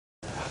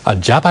A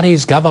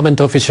Japanese government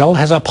official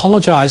has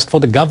apologized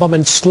for the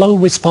government's slow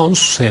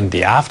response in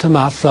the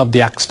aftermath of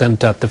the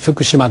accident at the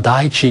Fukushima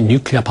Daiichi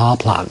nuclear power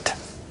plant.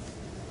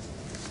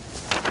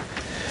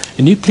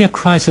 Nuclear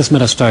Crisis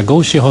Minister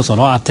Goshi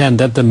Hosono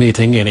attended the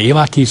meeting in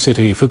Iwaki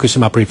City,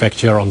 Fukushima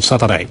Prefecture on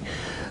Saturday.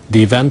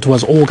 The event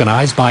was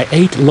organized by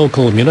 8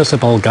 local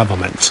municipal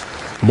governments.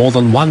 More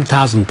than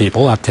 1,000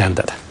 people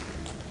attended.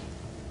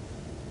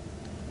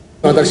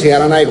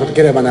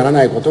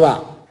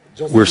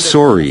 We're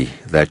sorry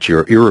that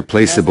your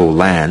irreplaceable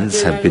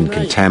lands have been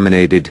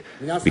contaminated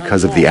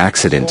because of the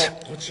accident.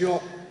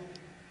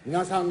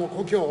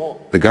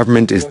 The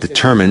government is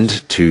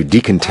determined to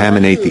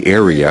decontaminate the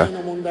area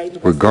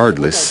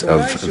regardless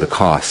of the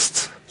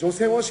costs.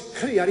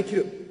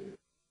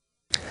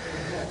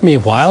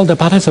 Meanwhile, the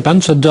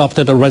participants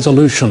adopted a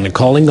resolution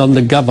calling on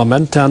the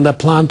government and the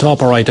plant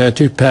operator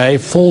to pay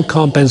full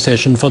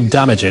compensation for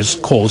damages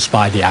caused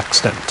by the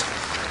accident.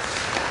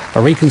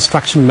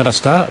 Reconstruction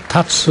Minister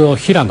Tatsuo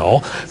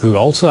Hirano, who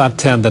also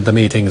attended the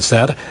meeting,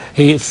 said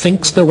he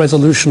thinks the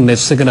resolution is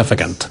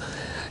significant.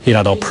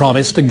 Hirano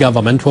promised the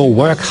government will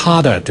work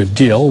harder to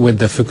deal with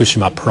the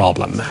Fukushima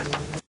problem.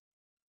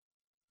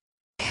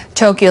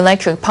 Tokyo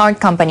Electric Power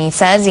Company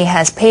says it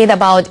has paid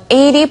about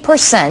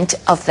 80%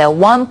 of the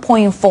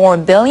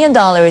 $1.4 billion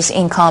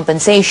in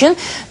compensation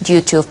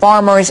due to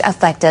farmers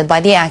affected by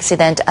the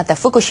accident at the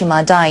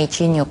Fukushima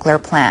Daiichi nuclear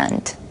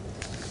plant.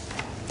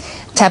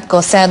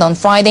 Tepco said on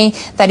Friday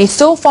that it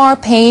so far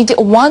paid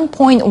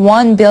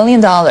 $1.1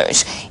 billion.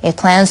 It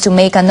plans to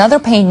make another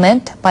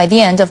payment by the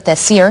end of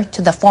this year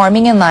to the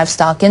farming and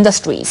livestock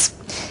industries.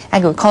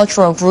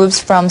 Agricultural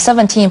groups from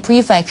 17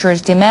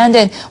 prefectures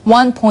demanded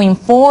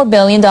 $1.4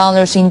 billion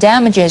in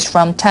damages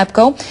from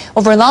Tepco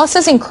over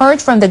losses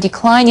incurred from the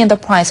decline in the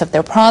price of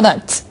their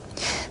products.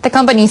 The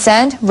company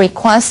said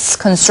requests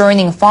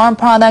concerning farm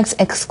products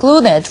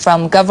excluded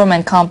from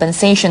government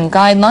compensation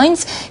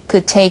guidelines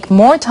could take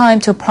more time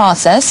to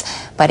process,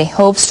 but it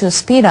hopes to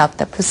speed up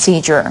the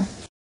procedure.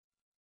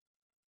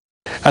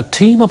 A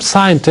team of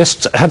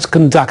scientists has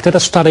conducted a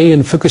study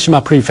in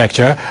Fukushima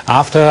Prefecture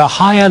after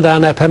higher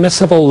than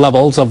permissible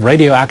levels of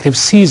radioactive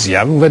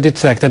cesium were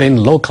detected in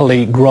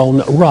locally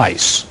grown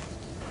rice.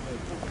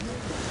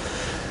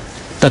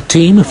 The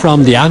team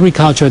from the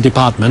Agriculture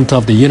Department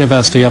of the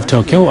University of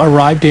Tokyo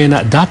arrived in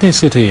Date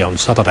City on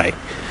Saturday.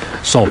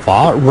 So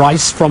far,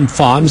 rice from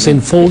farms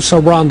in 4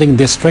 surrounding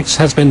districts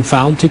has been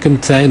found to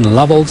contain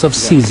levels of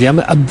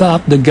cesium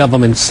above the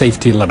government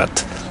safety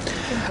limit.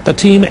 The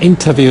team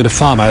interviewed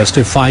farmers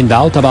to find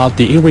out about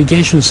the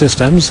irrigation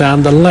systems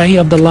and the lay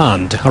of the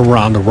land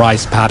around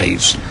rice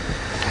paddies.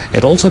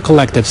 It also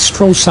collected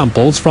straw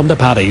samples from the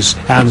paddies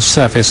and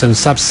surface and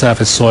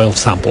subsurface soil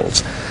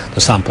samples.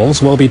 The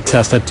samples will be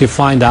tested to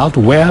find out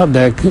where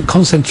the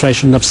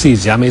concentration of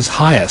cesium is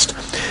highest.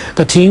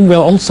 The team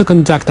will also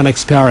conduct an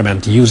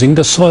experiment using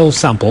the soil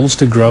samples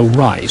to grow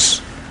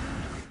rice.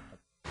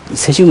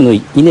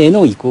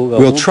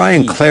 We'll try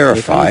and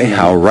clarify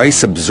how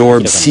rice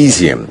absorbs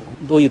cesium.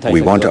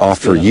 We want to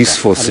offer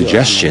useful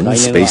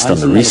suggestions based on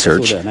the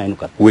research,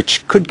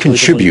 which could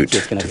contribute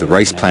to the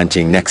rice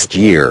planting next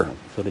year.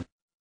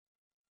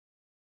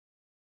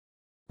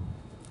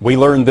 We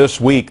learned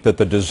this week that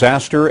the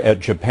disaster at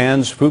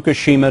Japan's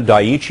Fukushima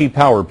Daiichi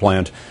power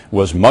plant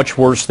was much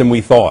worse than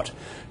we thought.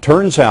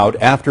 Turns out,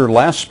 after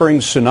last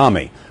spring's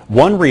tsunami,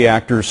 one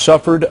reactor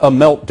suffered a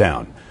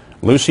meltdown.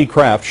 Lucy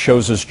Kraft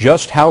shows us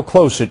just how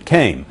close it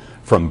came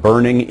from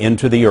burning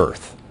into the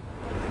earth.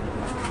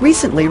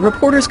 Recently,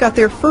 reporters got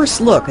their first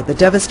look at the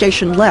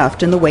devastation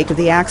left in the wake of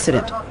the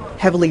accident.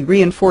 Heavily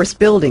reinforced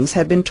buildings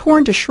had been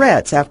torn to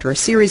shreds after a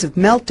series of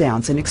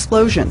meltdowns and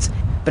explosions.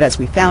 But as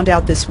we found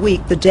out this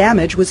week, the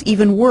damage was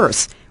even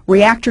worse.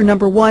 Reactor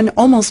number 1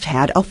 almost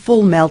had a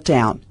full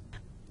meltdown.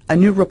 A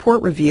new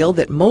report revealed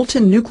that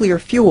molten nuclear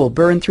fuel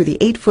burned through the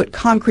 8-foot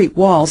concrete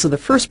walls of the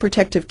first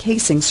protective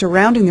casing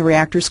surrounding the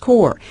reactor's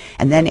core,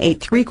 and then ate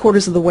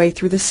 3/4 of the way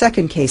through the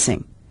second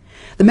casing.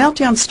 The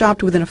meltdown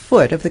stopped within a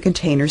foot of the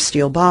container's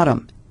steel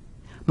bottom.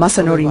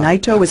 Masanori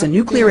Naito is a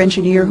nuclear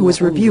engineer who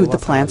has reviewed the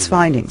plant's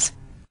findings.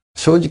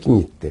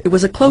 It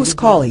was a close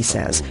call, he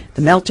says.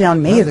 The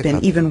meltdown may have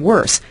been even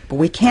worse, but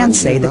we can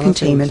say the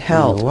containment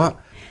held.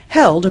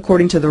 Held,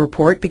 according to the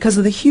report, because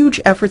of the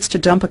huge efforts to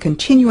dump a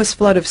continuous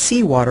flood of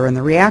seawater in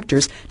the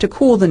reactors to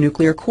cool the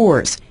nuclear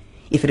cores.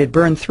 If it had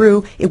burned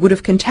through, it would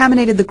have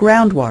contaminated the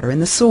groundwater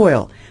and the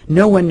soil.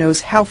 No one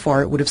knows how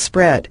far it would have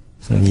spread.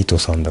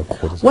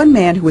 One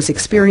man who has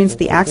experienced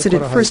the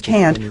accident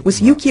firsthand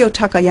was Yukio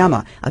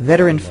Takayama, a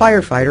veteran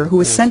firefighter who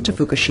was sent to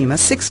Fukushima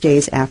 6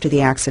 days after the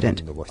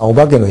accident.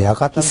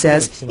 He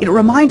says, "It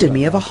reminded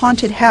me of a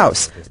haunted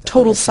house.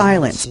 Total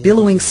silence,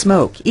 billowing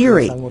smoke,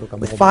 eerie.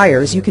 With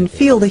fires, you can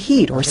feel the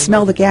heat or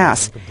smell the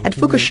gas. At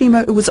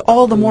Fukushima, it was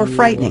all the more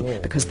frightening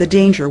because the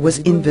danger was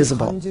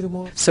invisible."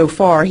 So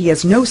far, he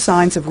has no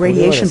signs of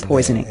radiation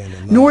poisoning,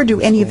 nor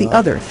do any of the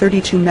other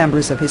 32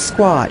 members of his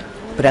squad.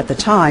 But at the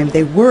time,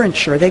 they weren't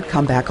sure they'd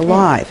come back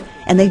alive,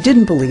 and they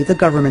didn't believe the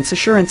government's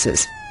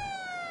assurances.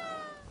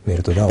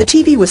 The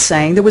TV was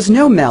saying there was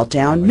no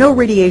meltdown, no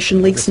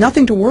radiation leaks,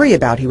 nothing to worry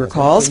about, he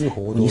recalls.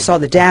 When you saw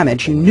the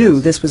damage, you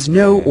knew this was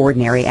no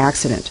ordinary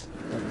accident.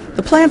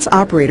 The plant's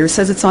operator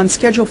says it's on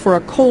schedule for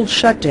a cold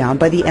shutdown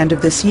by the end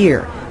of this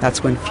year.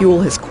 That's when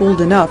fuel has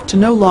cooled enough to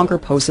no longer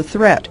pose a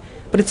threat.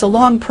 But it's a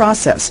long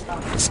process.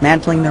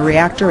 Dismantling the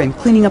reactor and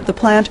cleaning up the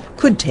plant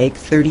could take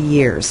 30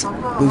 years.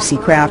 Lucy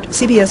Kraft,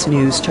 CBS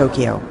News,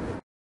 Tokyo.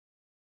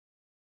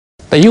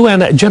 The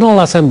UN General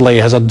Assembly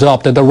has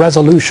adopted a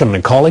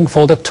resolution calling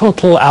for the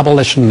total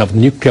abolition of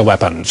nuclear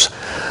weapons.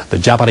 The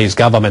Japanese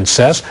government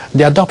says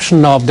the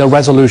adoption of the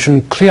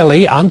resolution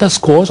clearly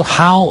underscores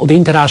how the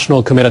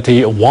international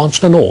community wants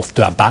the North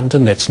to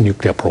abandon its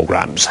nuclear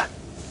programs.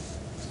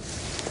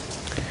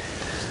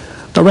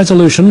 The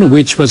resolution,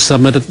 which was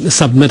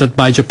submitted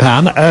by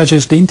Japan,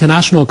 urges the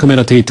international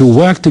community to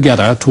work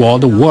together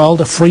toward a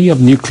world free of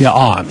nuclear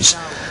arms.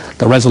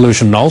 The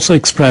resolution also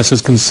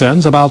expresses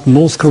concerns about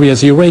North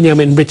Korea's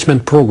uranium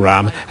enrichment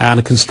program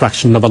and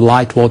construction of a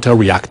light water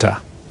reactor.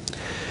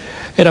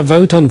 In a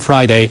vote on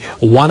Friday,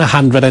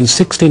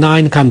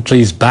 169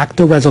 countries backed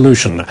the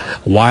resolution,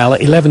 while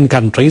 11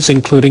 countries,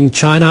 including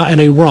China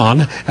and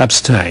Iran,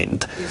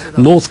 abstained.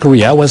 North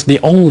Korea was the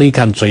only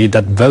country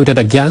that voted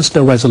against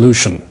the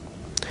resolution.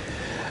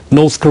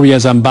 North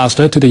Korea's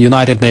ambassador to the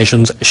United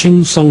Nations,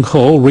 Shin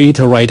Sung-ho,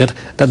 reiterated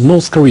that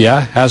North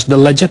Korea has the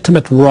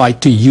legitimate right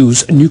to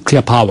use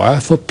nuclear power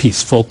for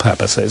peaceful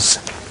purposes.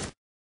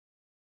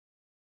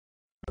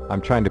 I'm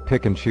trying to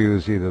pick and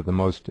choose either the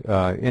most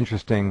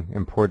interesting,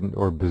 important,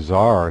 or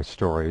bizarre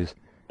stories.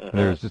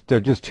 There are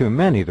just too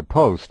many to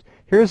post.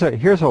 Here's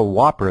a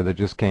whopper that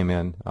just came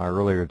in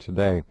earlier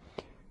today.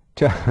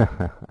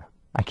 I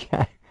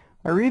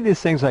read these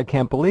things, I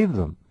can't believe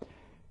them.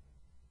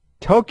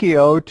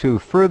 Tokyo to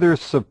further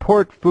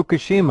support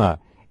Fukushima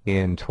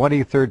in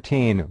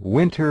 2013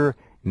 Winter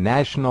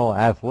National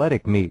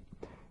Athletic Meet.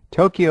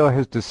 Tokyo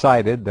has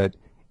decided that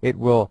it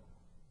will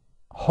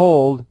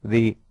hold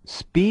the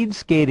speed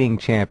skating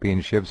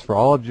championships for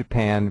all of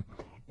Japan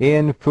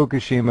in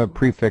Fukushima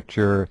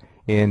Prefecture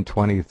in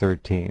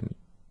 2013.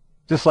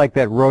 Just like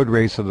that road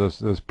race of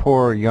those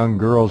poor young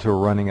girls who were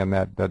running in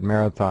that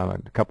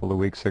marathon a couple of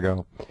weeks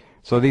ago.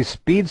 So these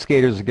speed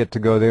skaters get to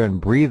go there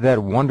and breathe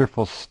that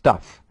wonderful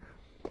stuff.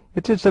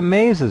 It just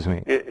amazes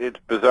me. It's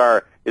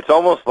bizarre. It's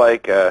almost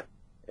like, as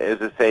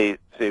I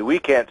say, we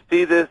can't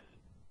see this.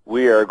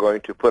 We are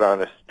going to put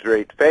on a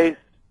straight face.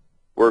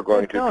 We're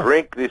going to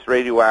drink this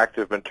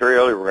radioactive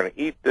material. We're going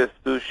to eat this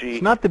sushi.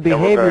 It's not the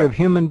behavior of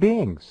human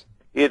beings.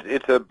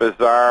 It's a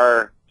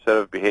bizarre set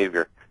of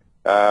behavior.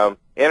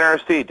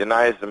 NRC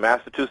denies the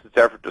Massachusetts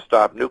effort to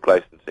stop nuke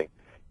licensing.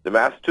 The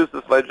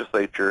Massachusetts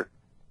legislature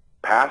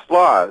passed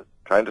laws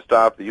trying to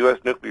stop the U.S.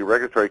 Nuclear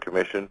Regulatory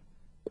Commission,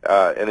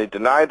 and they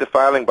denied the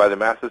filing by the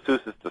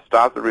Massachusetts to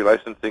stop the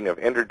relicensing of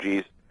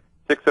Entergy's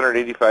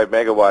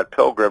 685-megawatt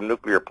Pilgrim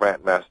nuclear plant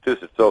in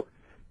Massachusetts. So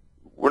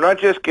we're not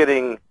just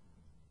getting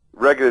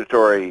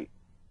regulatory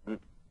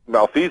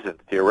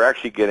malfeasance here. We're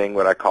actually getting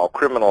what I call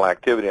criminal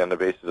activity on the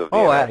basis of the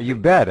NRC. You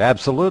bet.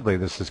 Absolutely,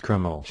 this is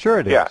criminal. Sure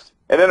it is. Yeah.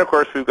 And then, of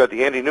course, we've got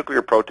the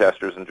anti-nuclear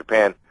protesters in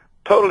Japan,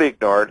 totally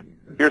ignored.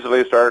 Here's the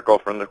latest article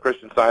from the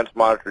Christian Science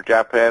Monitor.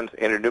 Japan's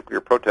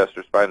anti-nuclear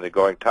protesters finally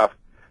going tough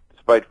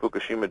despite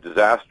Fukushima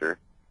disaster.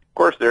 Of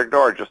course, they're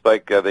ignored, just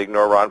like they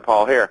ignore Ron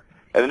Paul here.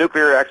 And the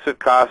nuclear exit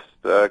cost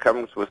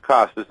comes with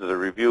cost. This is a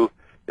review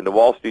in the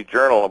Wall Street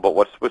Journal about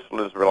what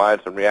Switzerland's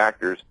reliance on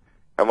reactors,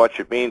 how much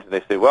it means. And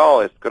they say,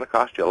 well, it's going to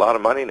cost you a lot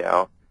of money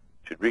now.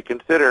 Should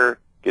reconsider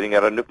getting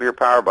out of nuclear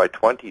power by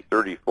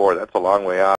 2034. That's a long way out.